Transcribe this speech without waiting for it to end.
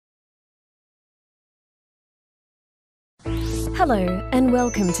Hello and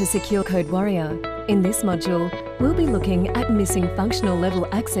welcome to Secure Code Warrior. In this module, we'll be looking at missing functional level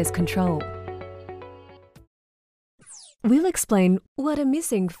access control. We'll explain what a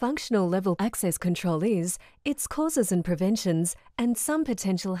missing functional level access control is, its causes and preventions, and some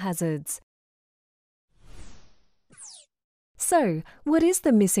potential hazards. So, what is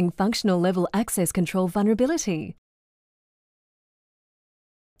the missing functional level access control vulnerability?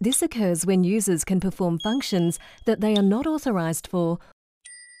 This occurs when users can perform functions that they are not authorized for,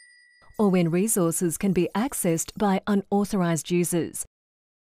 or when resources can be accessed by unauthorized users.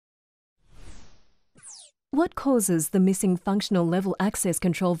 What causes the missing functional level access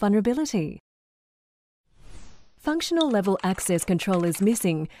control vulnerability? Functional level access control is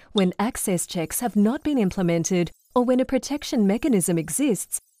missing when access checks have not been implemented or when a protection mechanism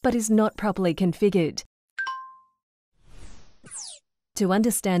exists but is not properly configured. To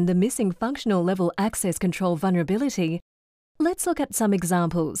understand the missing functional level access control vulnerability, let's look at some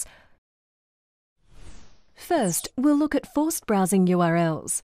examples. First, we'll look at forced browsing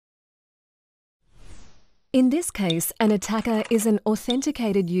URLs. In this case, an attacker is an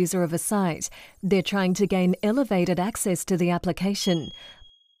authenticated user of a site. They're trying to gain elevated access to the application.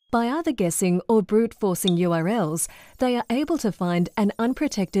 By either guessing or brute forcing URLs, they are able to find an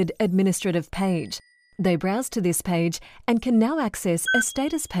unprotected administrative page. They browse to this page and can now access a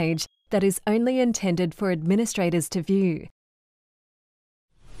status page that is only intended for administrators to view.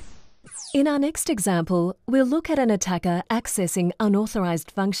 In our next example, we'll look at an attacker accessing unauthorized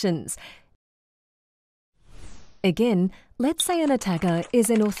functions. Again, let's say an attacker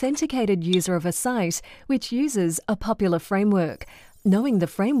is an authenticated user of a site which uses a popular framework. Knowing the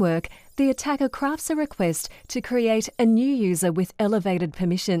framework, the attacker crafts a request to create a new user with elevated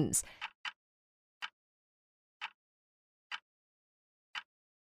permissions.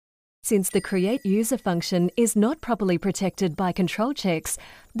 Since the Create User function is not properly protected by control checks,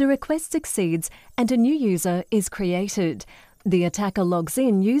 the request succeeds and a new user is created. The attacker logs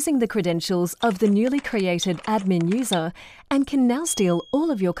in using the credentials of the newly created admin user and can now steal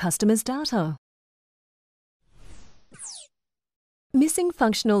all of your customers' data. Missing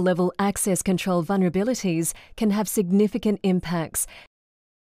functional level access control vulnerabilities can have significant impacts.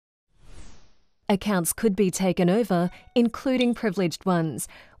 Accounts could be taken over, including privileged ones.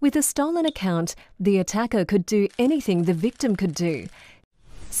 With a stolen account, the attacker could do anything the victim could do.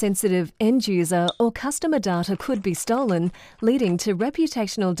 Sensitive end-user or customer data could be stolen, leading to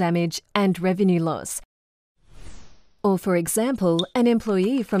reputational damage and revenue loss. Or, for example, an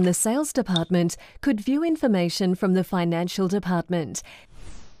employee from the sales department could view information from the financial department.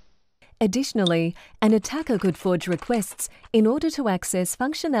 Additionally, an attacker could forge requests in order to access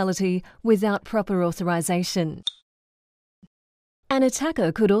functionality without proper authorization. An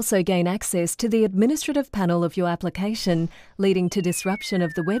attacker could also gain access to the administrative panel of your application, leading to disruption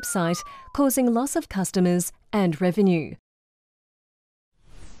of the website, causing loss of customers and revenue.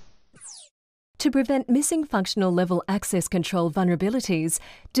 To prevent missing functional level access control vulnerabilities,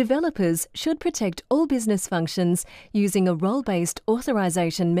 developers should protect all business functions using a role-based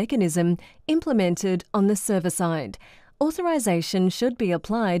authorization mechanism implemented on the server side. Authorization should be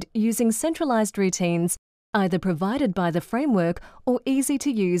applied using centralized routines, either provided by the framework or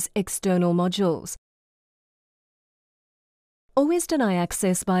easy-to-use external modules. Always deny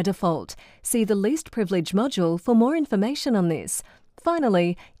access by default. See the least privilege module for more information on this.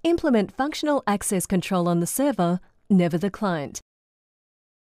 Finally, implement functional access control on the server, never the client.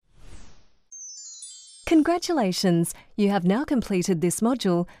 Congratulations! You have now completed this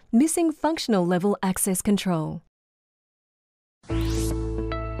module, Missing Functional Level Access Control.